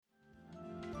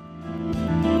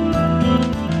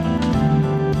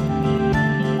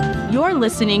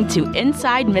listening to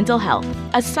Inside Mental Health,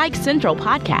 a Psych Central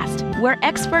podcast where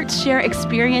experts share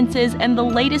experiences and the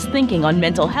latest thinking on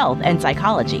mental health and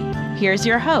psychology. Here's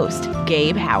your host,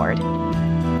 Gabe Howard.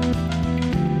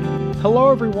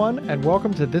 Hello, everyone, and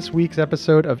welcome to this week's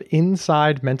episode of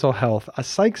Inside Mental Health, a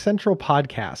Psych Central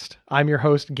podcast. I'm your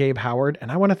host, Gabe Howard,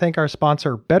 and I want to thank our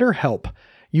sponsor, BetterHelp.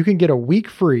 You can get a week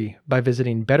free by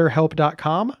visiting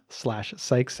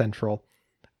betterhelp.com/psychcentral.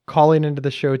 Calling into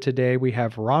the show today, we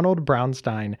have Ronald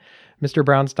Brownstein. Mr.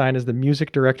 Brownstein is the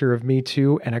music director of Me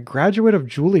Too and a graduate of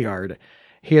Juilliard.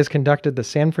 He has conducted the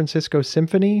San Francisco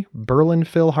Symphony, Berlin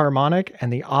Philharmonic,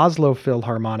 and the Oslo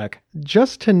Philharmonic,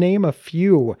 just to name a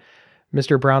few.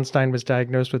 Mr. Brownstein was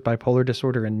diagnosed with bipolar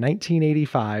disorder in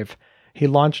 1985. He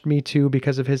launched Me Too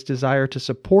because of his desire to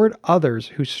support others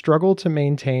who struggle to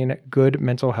maintain good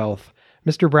mental health.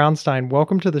 Mr. Brownstein,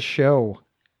 welcome to the show.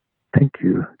 Thank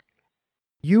you.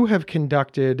 You have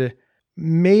conducted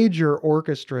major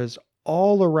orchestras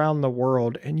all around the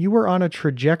world, and you were on a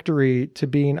trajectory to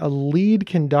being a lead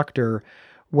conductor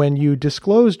when you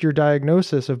disclosed your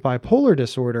diagnosis of bipolar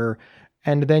disorder,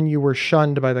 and then you were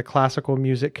shunned by the classical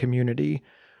music community.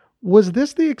 Was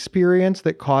this the experience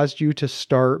that caused you to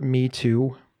start Me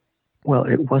Too? Well,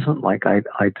 it wasn't like I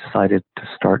decided to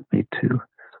start Me Too.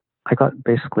 I got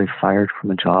basically fired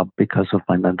from a job because of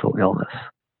my mental illness.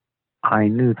 I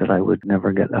knew that I would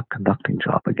never get a conducting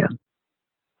job again.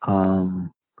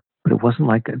 But it wasn't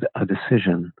like a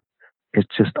decision. It's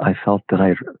just I felt that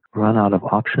I'd run out of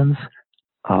options.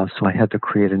 So I had to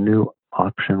create a new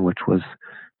option, which was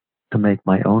to make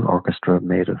my own orchestra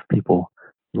made of people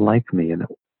like me. And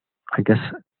I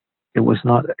guess it was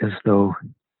not as though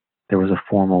there was a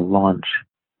formal launch.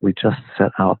 We just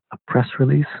set out a press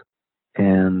release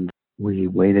and we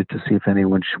waited to see if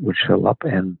anyone would show up,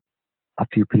 and a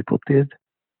few people did.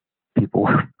 People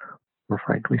were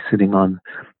frankly sitting on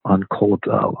cold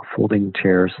folding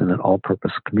chairs in an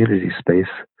all-purpose community space.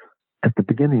 At the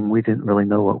beginning, we didn't really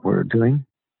know what we were doing,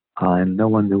 and no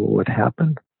one knew what would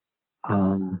happen.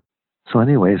 So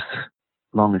anyways,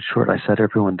 long and short, I sat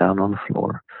everyone down on the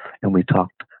floor, and we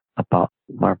talked about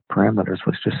our parameters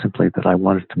was just simply that I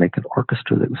wanted to make an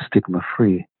orchestra that was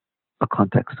stigma-free, a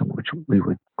context in which we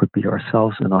could be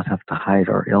ourselves and not have to hide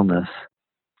our illness.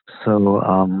 So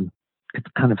it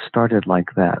kind of started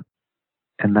like that.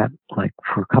 And that, like,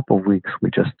 for a couple of weeks,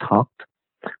 we just talked.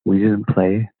 We didn't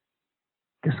play.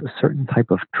 I guess a certain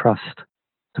type of trust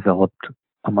developed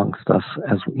amongst us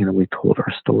as, we told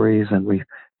our stories, and we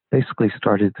basically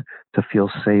started to feel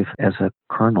safe as a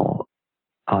kernel.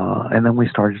 And then we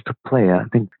started to play. I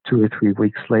think 2 or 3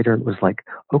 weeks later, it was like,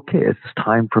 okay, it's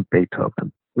time for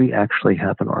Beethoven. We actually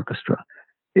have an orchestra.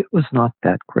 It was not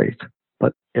that great,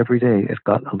 but every day it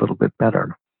got a little bit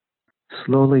better.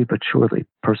 Slowly but surely,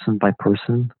 person by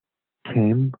person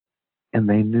came, and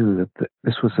they knew that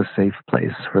this was a safe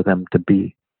place for them to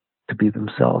be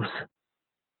themselves,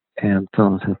 and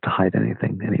don't have to hide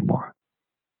anything anymore.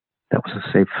 That was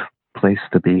a safe place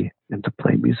to be and to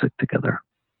play music together.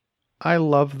 I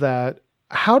love that.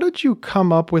 How did you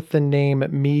come up with the name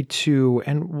Me Too,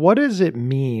 and what does it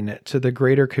mean to the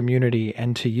greater community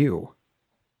and to you?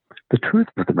 The truth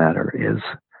of the matter is,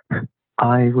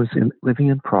 I was living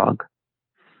in Prague,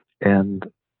 and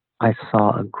I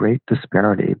saw a great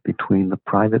disparity between the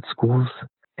private schools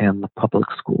and the public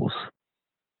schools.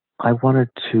 I wanted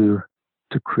to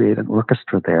create an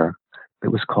orchestra there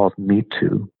that was called Me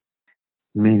Too,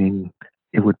 meaning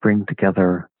it would bring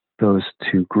together those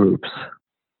two groups.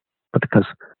 But because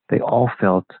they all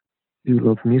felt, you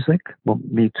love music? Well,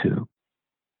 me too.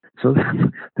 So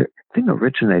the thing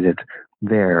originated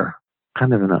there,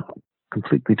 kind of in a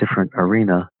completely different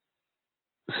arena.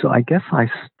 So I guess I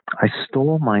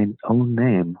stole my own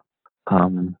name.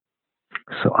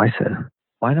 So I said,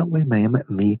 why don't we name it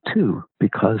Me Too?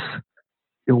 Because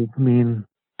it will mean,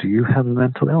 do you have a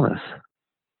mental illness?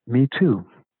 Me Too.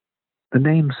 The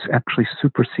names actually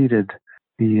superseded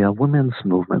the women's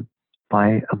movement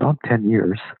by about 10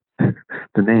 years,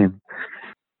 the name.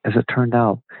 As it turned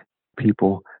out,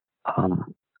 people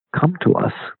come to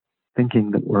us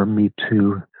thinking that we're Me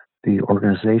Too, the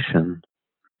organization.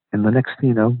 And the next thing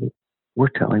you know, we're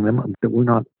telling them that we're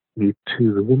not Me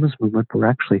Too, the women's movement. We're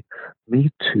actually Me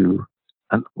Too,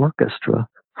 an orchestra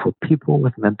for people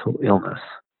with mental illness.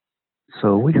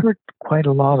 So we heard quite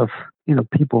a lot of,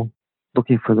 people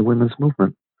looking for the women's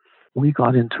movement. We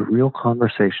got into real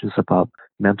conversations about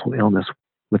mental illness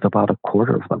with about a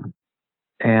quarter of them.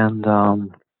 And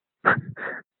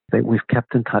we've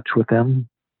kept in touch with them.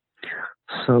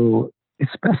 So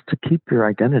it's best to keep your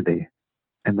identity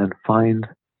and then find,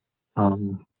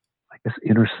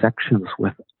 intersections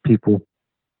with people.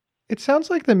 It sounds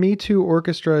like the Me Too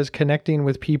Orchestra is connecting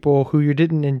with people who you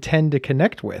didn't intend to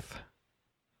connect with.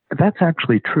 That's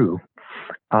actually true.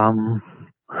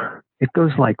 It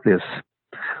goes like this.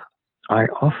 I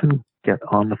often get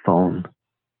on the phone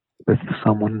with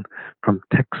someone from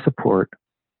tech support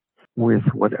with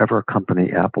whatever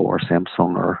company, Apple or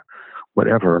Samsung or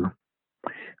whatever.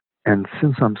 And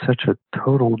since I'm such a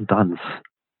total dunce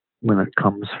when it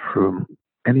comes from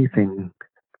anything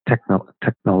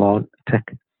technology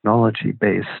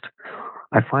based,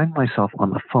 I find myself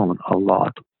on the phone a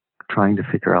lot trying to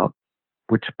figure out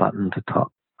which button to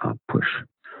push.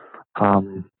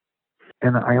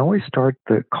 And I always start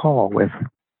the call with,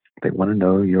 they want to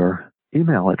know your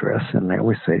email address, and I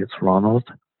always say it's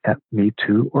Ronald@Me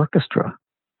Too Orchestra.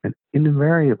 And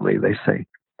invariably they say,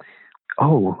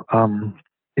 oh,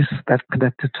 is that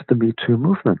connected to the Me Too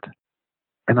movement?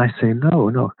 And I say,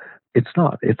 no, it's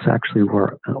not. It's actually,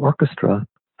 we're an orchestra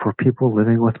for people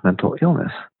living with mental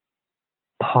illness.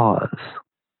 Pause.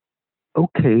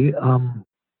 Okay,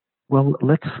 well,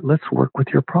 let's work with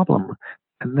your problem.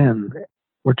 And then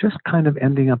we're just kind of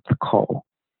ending up the call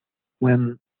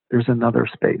when there's another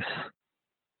space.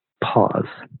 Pause.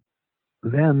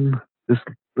 Then this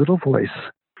little voice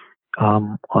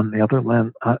on the other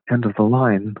end of the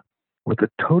line, with a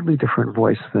totally different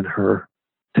voice than her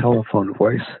telephone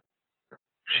voice,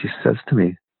 she says to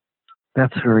me,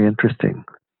 that's very interesting.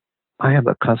 I have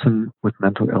a cousin with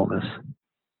mental illness.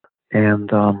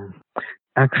 And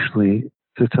actually,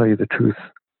 to tell you the truth,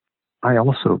 I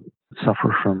also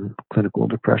suffer from clinical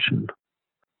depression,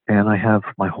 and I have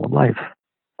my whole life.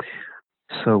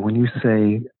 So when you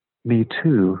say Me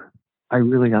Too, I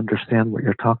really understand what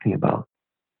you're talking about,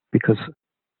 because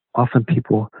often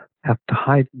people have to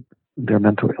hide their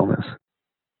mental illness.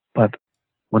 But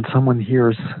when someone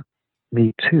hears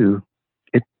Me Too,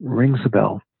 it rings a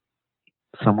bell.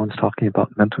 Someone's talking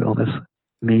about mental illness,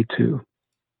 Me Too.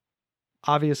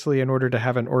 Obviously, in order to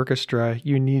have an orchestra,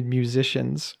 you need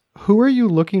musicians. Who are you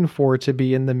looking for to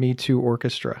be in the Me Too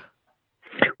Orchestra?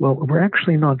 Well, we're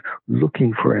actually not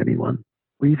looking for anyone.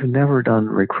 We've never done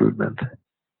recruitment.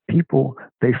 People,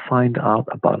 they find out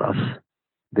about us.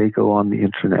 They go on the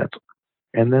internet,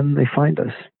 and then they find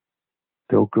us.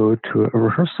 They'll go to a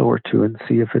rehearsal or two and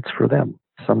see if it's for them.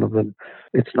 Some of them,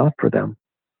 it's not for them.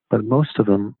 But most of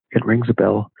them, it rings a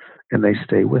bell, and they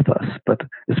stay with us. But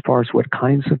as far as what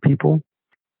kinds of people,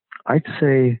 I'd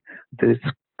say that it's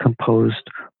composed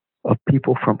of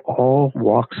people from all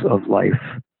walks of life,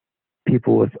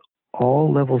 people with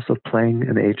all levels of playing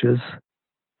and ages,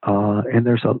 and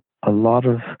there's a lot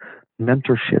of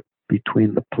mentorship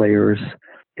between the players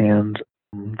and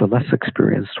the less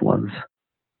experienced ones.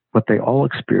 What they all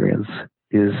experience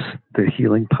is the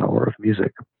healing power of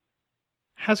music.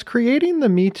 Has creating the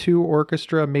Me Too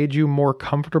Orchestra made you more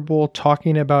comfortable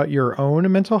talking about your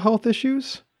own mental health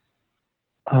issues?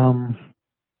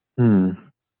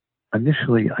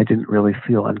 Initially, I didn't really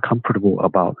feel uncomfortable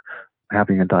about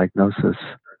having a diagnosis.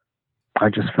 I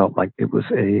just felt like it was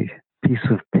a piece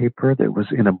of paper that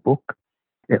was in a book.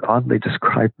 It oddly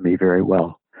described me very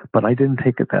well, but I didn't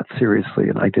take it that seriously,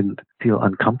 and I didn't feel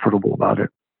uncomfortable about it.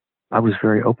 I was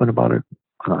very open about it,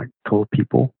 and I told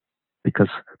people, because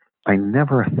I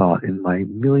never thought in my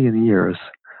million years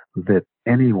that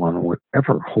anyone would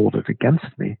ever hold it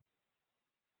against me.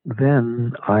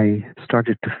 Then I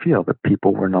started to feel that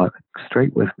people were not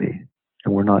straight with me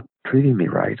and were not treating me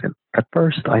right. And at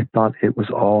first I thought it was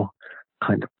all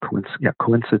kind of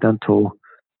coincidental,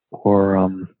 or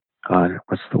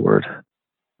what's the word?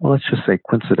 Well, let's just say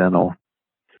coincidental.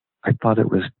 I thought it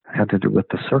had to do with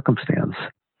the circumstance,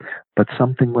 but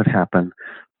something would happen,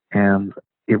 and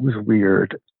it was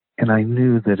weird. And I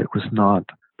knew that it was not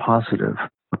a positive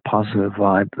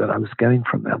vibe that I was getting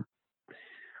from them.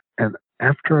 And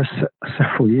after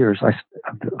several years, I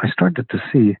started to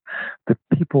see that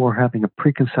people were having a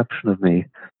preconception of me.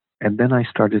 And then I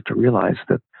started to realize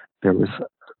that there was,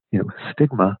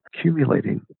 stigma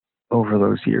accumulating over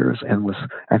those years and was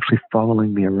actually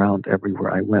following me around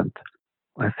everywhere I went.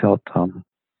 I felt,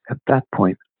 at that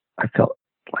point, I felt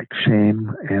like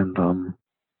shame, and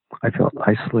I felt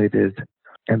isolated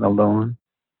and alone.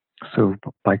 So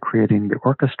by creating the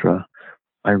orchestra,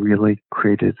 I really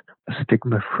created a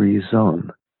stigma-free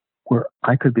zone where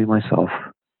I could be myself,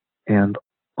 and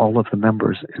all of the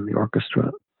members in the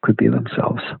orchestra could be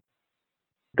themselves.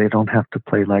 They don't have to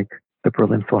play like the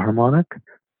Berlin Philharmonic,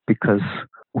 because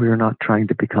we're not trying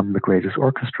to become the greatest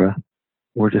orchestra.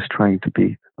 We're just trying to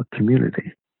be a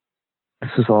community.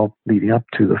 This is all leading up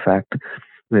to the fact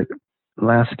that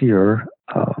last year,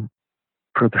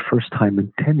 for the first time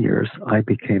in 10 years, I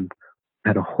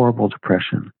had a horrible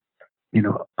depression.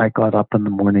 I got up in the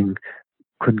morning,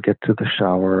 couldn't get to the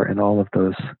shower, and all of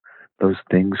those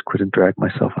things, couldn't drag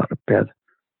myself out of bed.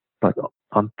 But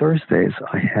on Thursdays,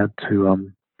 I had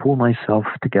to pull myself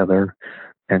together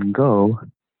and go,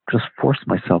 just force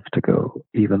myself to go,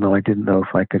 even though I didn't know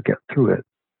if I could get through it.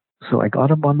 So I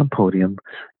got up on the podium,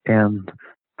 and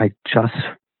I just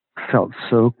felt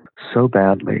so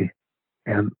badly.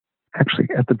 And actually,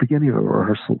 at the beginning of a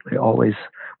rehearsal, we always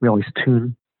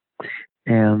tune,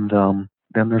 and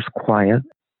then there's quiet.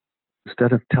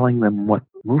 Instead of telling them what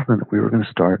movement we were going to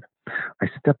start, I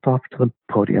stepped off to the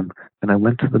podium and I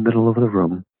went to the middle of the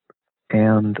room,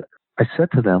 and I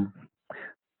said to them,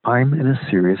 "I'm in a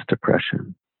serious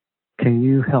depression. Can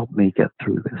you help me get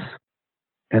through this?"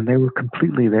 And they were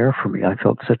completely there for me. I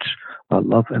felt such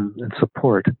love and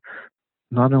support.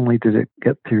 Not only did it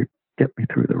get me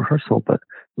through the rehearsal, but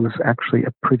it was actually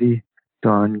a pretty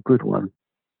darn good one.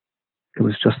 It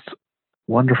was just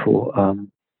wonderful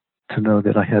to know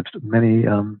that I had many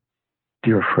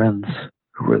dear friends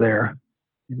who were there,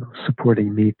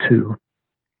 supporting me too.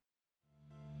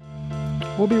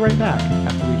 We'll be right back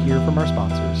after we hear from our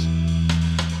sponsors.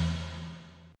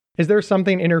 Is there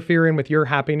something interfering with your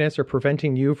happiness or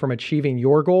preventing you from achieving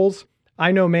your goals?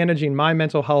 I know managing my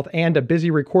mental health and a busy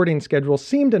recording schedule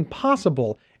seemed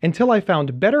impossible until I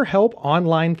found BetterHelp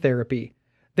Online Therapy.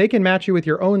 They can match you with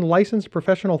your own licensed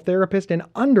professional therapist in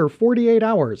under 48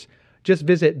 hours. Just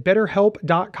visit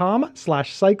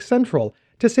betterhelp.com/psychcentral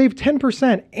to save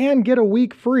 10% and get a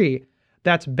week free.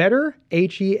 That's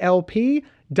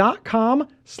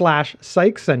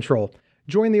betterhelp.com/psychcentral.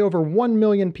 Join the over 1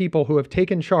 million people who have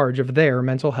taken charge of their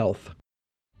mental health.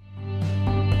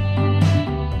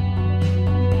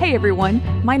 Hey everyone,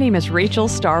 my name is Rachel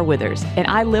Starr Withers, and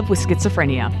I live with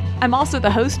schizophrenia. I'm also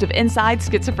the host of Inside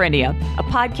Schizophrenia, a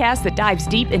podcast that dives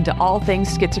deep into all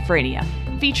things schizophrenia,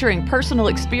 featuring personal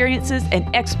experiences and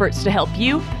experts to help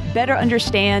you better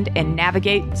understand and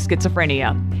navigate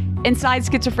schizophrenia. Inside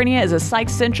Schizophrenia is a Psych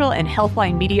Central and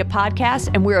Healthline Media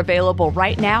podcast, and we're available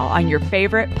right now on your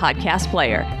favorite podcast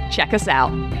player. Check us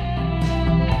out.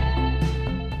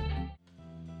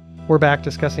 We're back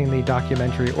discussing the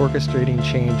documentary Orchestrating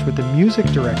Change with the music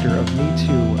director of Me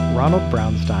Too, Ronald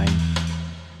Brownstein.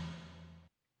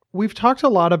 We've talked a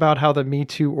lot about how the Me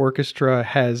Too Orchestra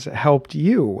has helped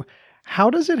you.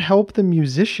 How does it help the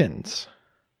musicians?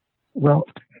 Well,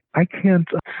 I can't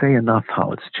say enough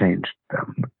how it's changed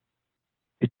them.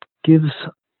 It gives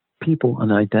people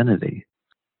an identity.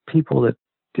 People that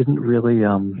didn't really,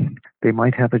 they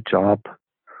might have a job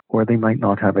or they might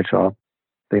not have a job.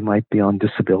 They might be on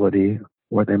disability,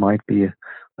 or they might be a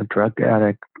drug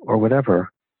addict, or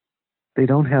whatever. They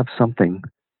don't have something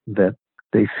that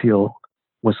they feel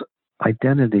was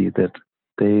identity that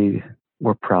they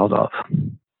were proud of.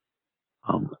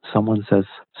 Someone says,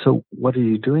 "So what are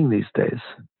you doing these days?"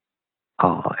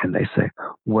 And they say,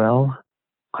 "Well,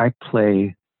 I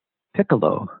play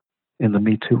piccolo in the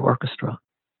Me Too Orchestra."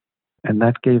 And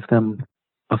that gave them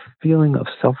a feeling of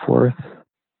self-worth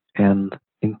and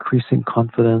increasing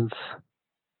confidence.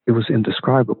 It was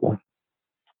indescribable.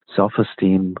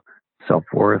 Self-esteem,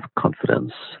 self-worth,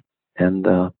 confidence, and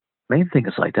main thing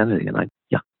is identity. And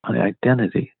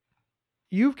identity.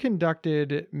 You've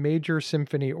conducted major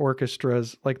symphony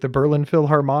orchestras like the Berlin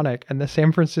Philharmonic and the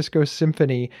San Francisco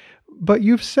Symphony, but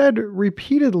you've said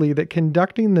repeatedly that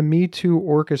conducting the Me Too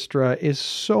Orchestra is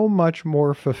so much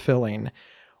more fulfilling.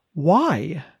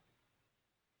 Why?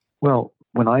 Well,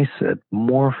 when I said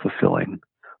more fulfilling,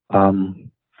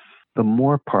 the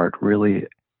more part really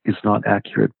is not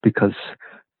accurate, because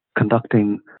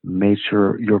conducting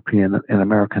major European and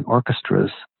American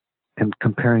orchestras and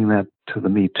comparing that to the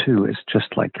Me Too is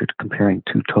just like you're comparing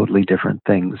two totally different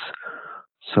things.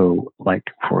 So, like,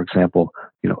 for example,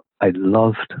 I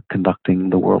loved conducting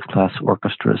the world-class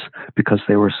orchestras because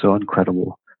they were so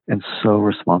incredible and so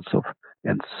responsive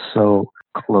and so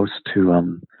close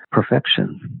to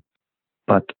perfection.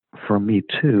 But for Me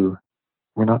Too,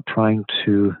 we're not trying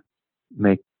to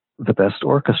make the best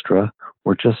orchestra.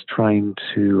 We're just trying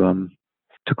to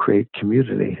create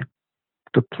community,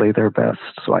 to play their best.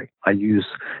 So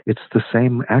it's the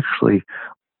same, actually,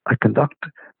 I conduct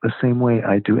the same way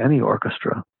I do any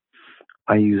orchestra.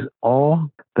 I use all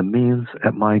the means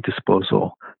at my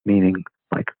disposal, meaning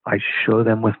like I show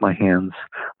them with my hands,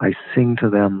 I sing to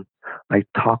them, I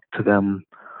talk to them,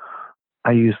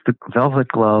 I use the velvet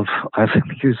glove, I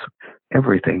use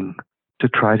everything to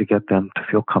try to get them to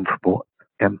feel comfortable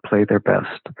and play their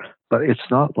best. But it's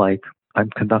not like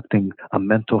I'm conducting a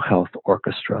mental health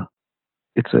orchestra.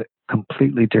 It's a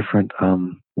completely different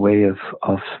way of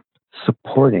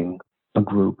supporting a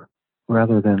group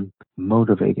rather than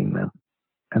motivating them.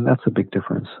 And that's a big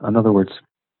difference. In other words,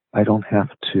 I don't have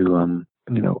to,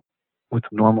 with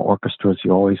normal orchestras,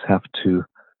 you always have to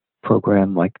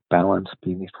program like balance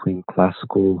between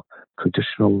classical,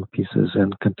 traditional pieces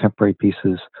and contemporary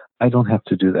pieces. I don't have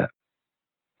to do that.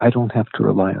 I don't have to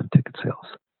rely on ticket sales.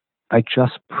 I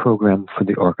just program for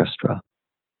the orchestra.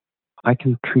 I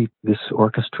can treat this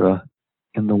orchestra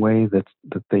in the way that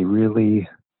they really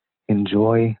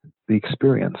enjoy the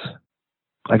experience.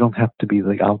 I don't have to be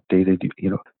the outdated,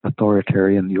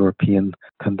 authoritarian European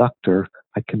conductor.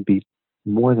 I can be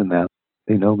more than that.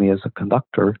 They know me as a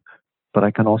conductor, but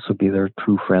I can also be their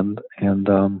true friend and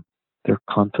their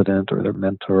confidant or their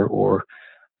mentor or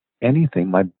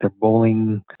anything, their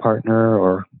bowling partner,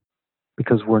 or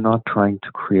because we're not trying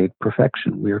to create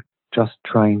perfection. We're just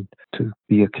trying to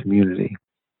be a community.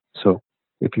 So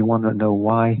if you want to know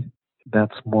why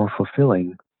that's more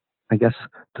fulfilling, I guess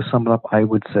to sum it up, I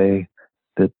would say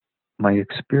that my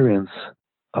experience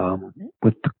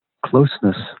with the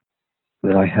closeness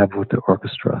that I have with the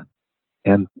orchestra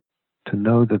and to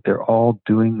know that they're all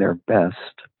doing their best,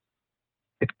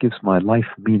 it gives my life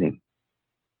meaning.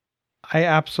 I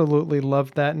absolutely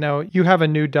love that. Now, you have a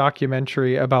new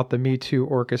documentary about the Me Too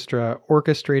Orchestra,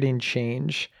 Orchestrating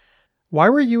Change. Why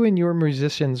were you and your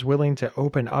musicians willing to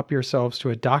open up yourselves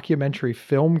to a documentary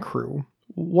film crew?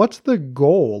 What's the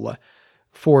goal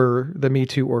for the Me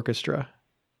Too Orchestra?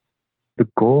 The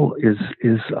goal is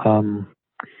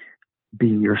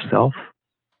being yourself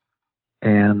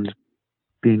and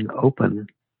being open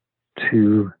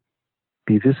to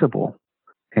be visible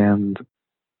and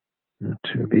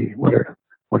to be,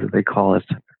 what do they call it,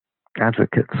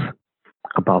 advocates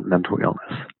about mental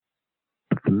illness.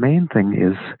 But the main thing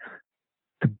is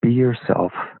to be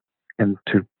yourself and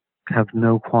to have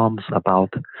no qualms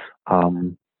about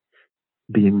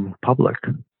being public.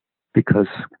 Because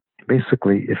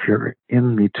basically, if you're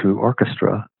in Me Too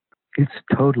Orchestra, it's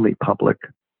totally public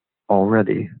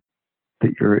already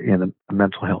that you're in a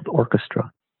mental health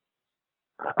orchestra.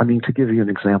 I mean, to give you an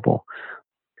example,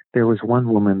 there was one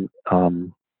woman,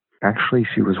 actually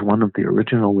she was one of the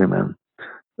original women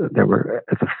that were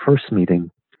at the first meeting,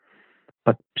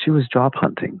 but she was job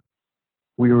hunting.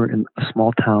 We were in a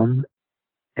small town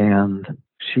and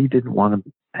she didn't want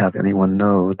to have anyone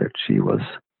know that she was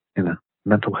in a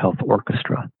mental health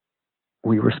orchestra.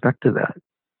 We respected that.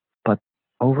 But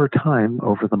over time,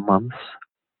 over the months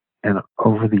and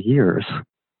over the years,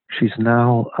 she's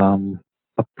now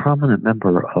a prominent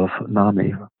member of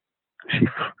NAMI. She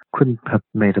couldn't have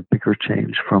made a bigger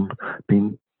change from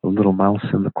being a little mouse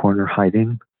in the corner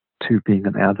hiding to being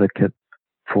an advocate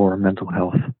for mental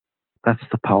health. That's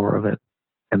the power of it.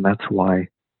 And that's why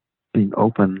being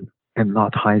open and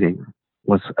not hiding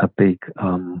was a big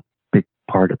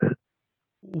part of it.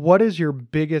 What is your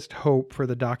biggest hope for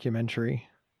the documentary?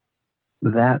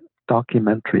 That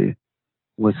documentary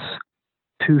was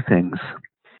two things,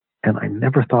 and I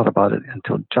never thought about it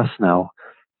until just now.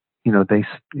 They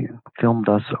filmed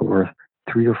us over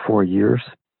 3 or 4 years.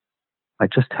 I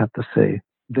just have to say,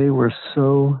 they were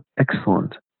so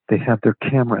excellent. They had their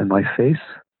camera in my face,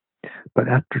 but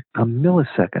after a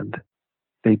millisecond,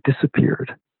 they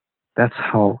disappeared. That's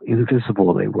how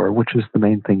invisible they were, which is the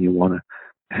main thing you want to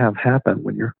have happen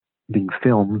when you're being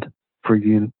filmed, for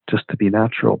you just to be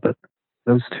natural. But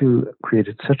those two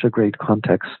created such a great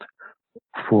context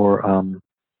for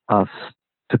us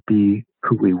to be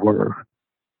who we were.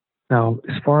 Now,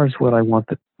 as far as what I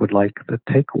would like the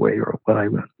takeaway or what I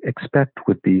would expect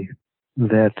would be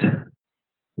that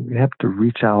we have to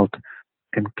reach out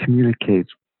and communicate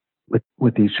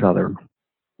with each other,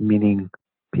 meaning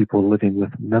people living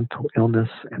with mental illness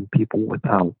and people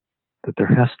without, that there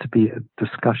has to be a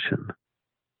discussion.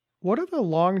 What are the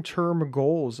long-term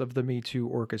goals of the Me Too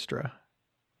Orchestra?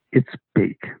 It's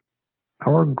big.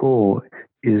 Our goal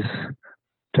is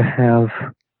to have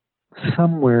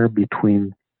somewhere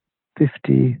between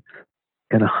 50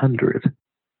 and 100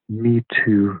 Me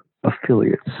Too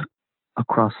affiliates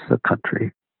across the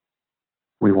country.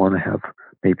 We want to have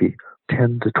maybe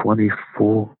 10 to 20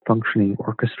 full functioning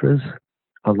orchestras,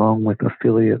 along with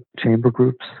affiliate chamber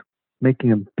groups,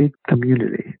 making a big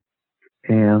community,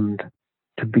 and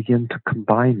to begin to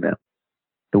combine them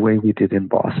the way we did in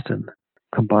Boston.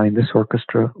 Combine this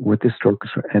orchestra with this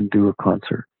orchestra and do a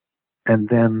concert. And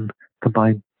then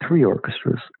combine 3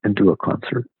 orchestras and do a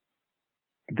concert.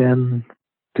 Then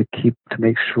to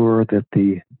make sure that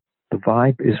the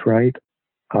vibe is right,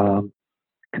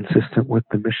 consistent with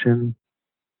the mission.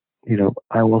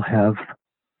 I will have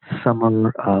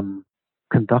summer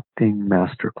conducting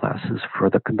master classes for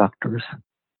the conductors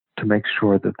to make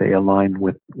sure that they align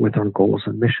with our goals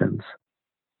and missions.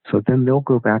 So then they'll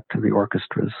go back to the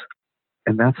orchestras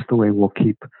And that's the way we'll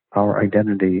keep our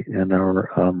identity and our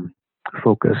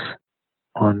focus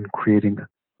on creating a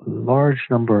large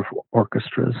number of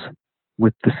orchestras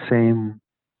with the same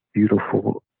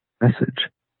beautiful message.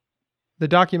 The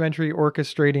documentary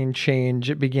Orchestrating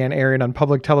Change began airing on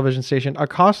public television station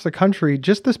across the country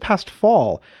just this past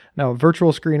fall. Now,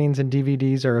 virtual screenings and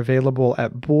DVDs are available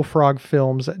at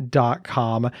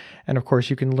bullfrogfilms.com. And of course,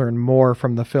 you can learn more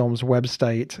from the film's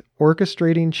website,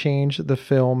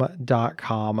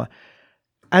 orchestratingchangethefilm.com.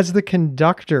 As the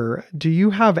conductor, do you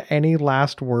have any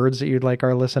last words that you'd like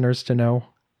our listeners to know?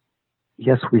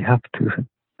 Yes, we have to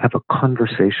have a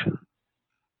conversation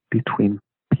between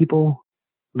people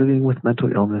living with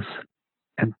mental illness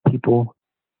and people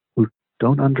who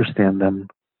don't understand them,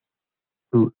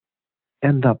 who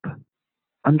end up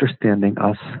understanding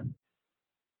us,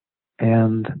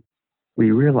 and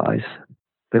we realize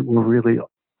that we're really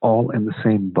all in the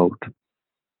same boat.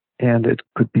 And it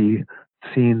could be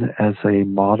seen as a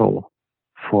model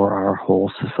for our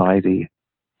whole society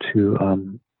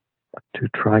to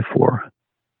try for.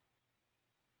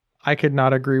 I could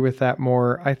not agree with that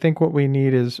more. I think what we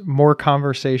need is more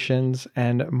conversations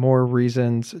and more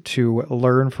reasons to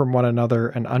learn from one another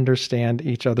and understand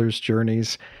each other's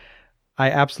journeys. I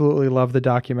absolutely love the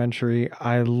documentary.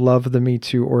 I love the Me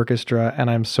Too Orchestra, and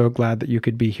I'm so glad that you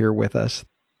could be here with us.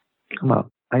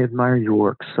 Well, I admire your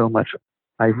work so much.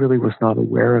 I really was not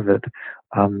aware of it,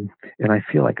 and I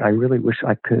feel like I really wish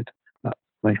I could.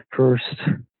 My first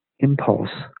impulse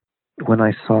when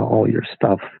I saw all your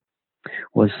stuff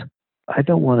was, I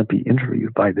don't want to be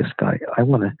interviewed by this guy. I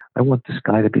want this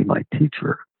guy to be my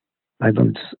teacher. I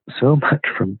learned so much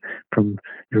from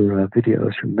your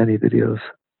videos, your many videos,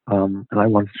 and I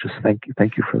want to just thank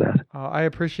you for that. I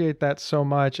appreciate that so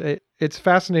much. It's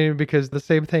fascinating because the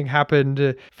same thing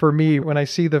happened for me when I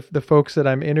see the folks that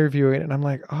I'm interviewing, and I'm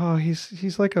like, oh,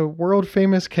 he's like a world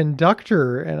famous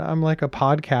conductor, and I'm like a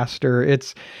podcaster.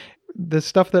 It's the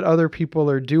stuff that other people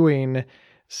are doing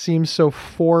seems so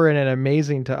foreign and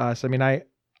amazing to us. I mean, I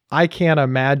can't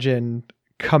imagine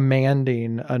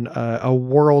commanding a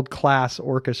world-class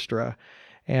orchestra.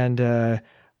 And,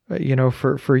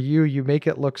 for you make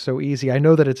it look so easy. I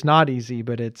know that it's not easy,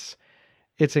 but it's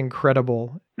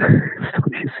incredible. So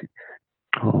easy.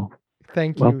 Oh,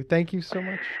 thank you. Well, thank you so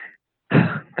much.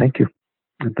 Thank you.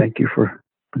 And thank you for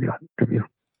the interview.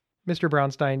 Mr.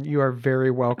 Brownstein, you are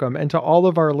very welcome. And to all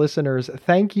of our listeners,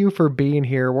 thank you for being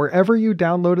here. Wherever you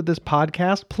downloaded this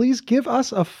podcast, please give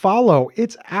us a follow.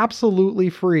 It's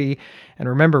absolutely free. And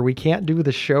remember, we can't do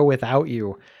the show without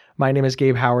you. My name is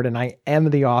Gabe Howard, and I am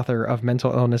the author of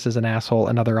Mental Illness is an Asshole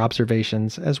and Other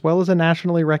Observations, as well as a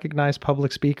nationally recognized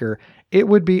public speaker. It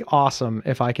would be awesome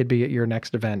if I could be at your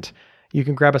next event. You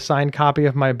can grab a signed copy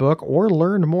of my book or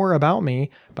learn more about me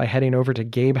by heading over to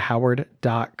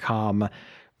GabeHoward.com.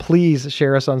 Please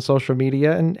share us on social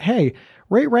media, and hey,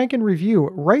 rate, rank, and review.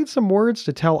 Write some words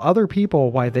to tell other people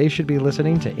why they should be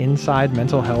listening to Inside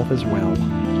Mental Health as well.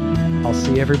 I'll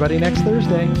see everybody next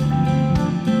Thursday.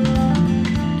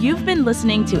 You've been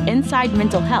listening to Inside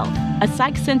Mental Health, a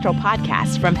Psych Central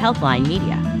podcast from Healthline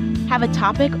Media. Have a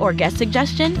topic or guest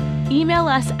suggestion? Email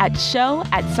us at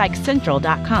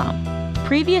show@psychcentral.com.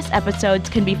 Previous episodes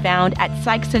can be found at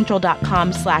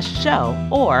psychcentral.com/show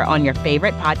or on your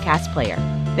favorite podcast player.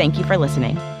 Thank you for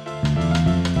listening.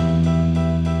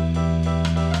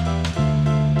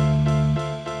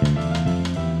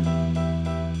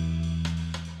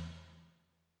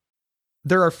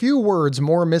 There are few words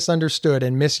more misunderstood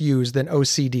and misused than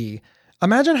OCD.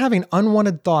 Imagine having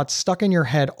unwanted thoughts stuck in your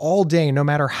head all day, no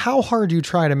matter how hard you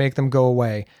try to make them go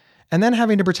away, and then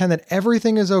having to pretend that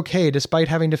everything is okay despite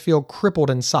having to feel crippled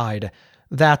inside.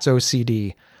 That's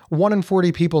OCD. 1 in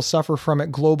 40 people suffer from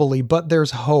it globally, but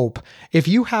there's hope. If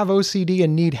you have OCD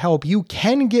and need help, you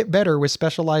can get better with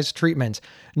specialized treatment.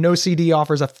 NoCD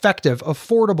offers effective,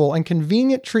 affordable, and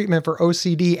convenient treatment for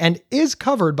OCD and is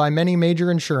covered by many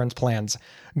major insurance plans.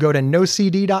 Go to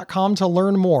nocd.com to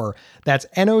learn more. That's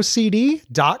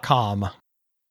nocd.com.